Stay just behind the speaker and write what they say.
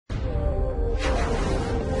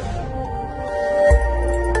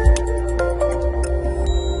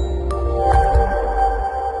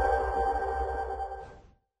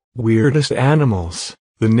Weirdest animals.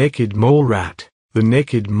 The naked mole rat. The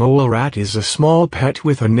naked mole rat is a small pet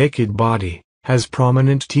with a naked body, has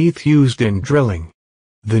prominent teeth used in drilling.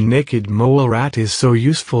 The naked mole rat is so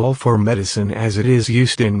useful for medicine as it is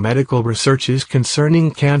used in medical researches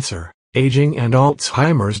concerning cancer, aging and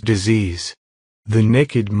Alzheimer's disease. The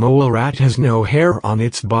naked mole rat has no hair on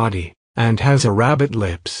its body, and has a rabbit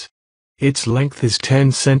lips. Its length is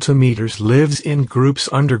 10 centimeters. Lives in groups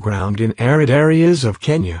underground in arid areas of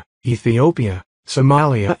Kenya, Ethiopia,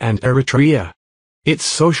 Somalia and Eritrea. Its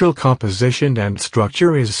social composition and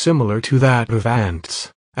structure is similar to that of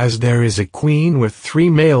ants, as there is a queen with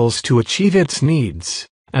 3 males to achieve its needs,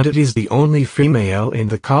 and it is the only female in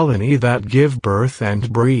the colony that give birth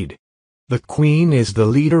and breed. The queen is the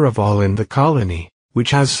leader of all in the colony,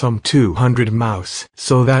 which has some 200 mouse,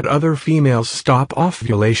 so that other females stop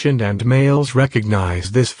ovulation and males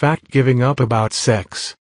recognize this fact, giving up about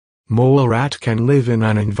sex. Mole rat can live in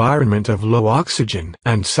an environment of low oxygen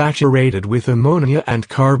and saturated with ammonia and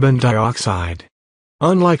carbon dioxide.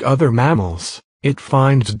 Unlike other mammals, it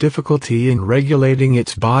finds difficulty in regulating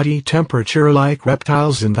its body temperature like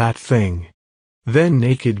reptiles in that thing. Then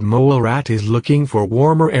naked mole rat is looking for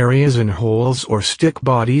warmer areas in holes or stick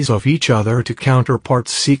bodies of each other to counterpart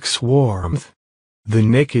seeks warmth. The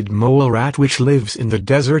naked mole rat, which lives in the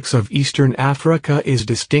deserts of eastern Africa, is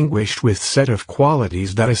distinguished with set of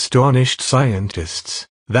qualities that astonished scientists,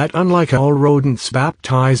 that unlike all rodents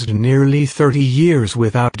baptized nearly 30 years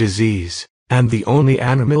without disease, and the only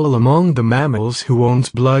animal among the mammals who owns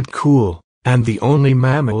blood cool, and the only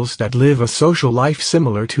mammals that live a social life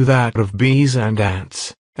similar to that of bees and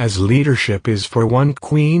ants, as leadership is for one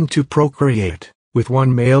queen to procreate, with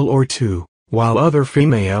one male or 2. While other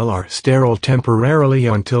female are sterile temporarily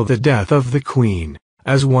until the death of the queen,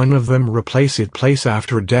 as one of them replace it place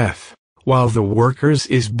after death, while the workers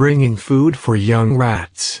is bringing food for young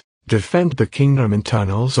rats, defend the kingdom in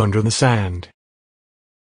tunnels under the sand.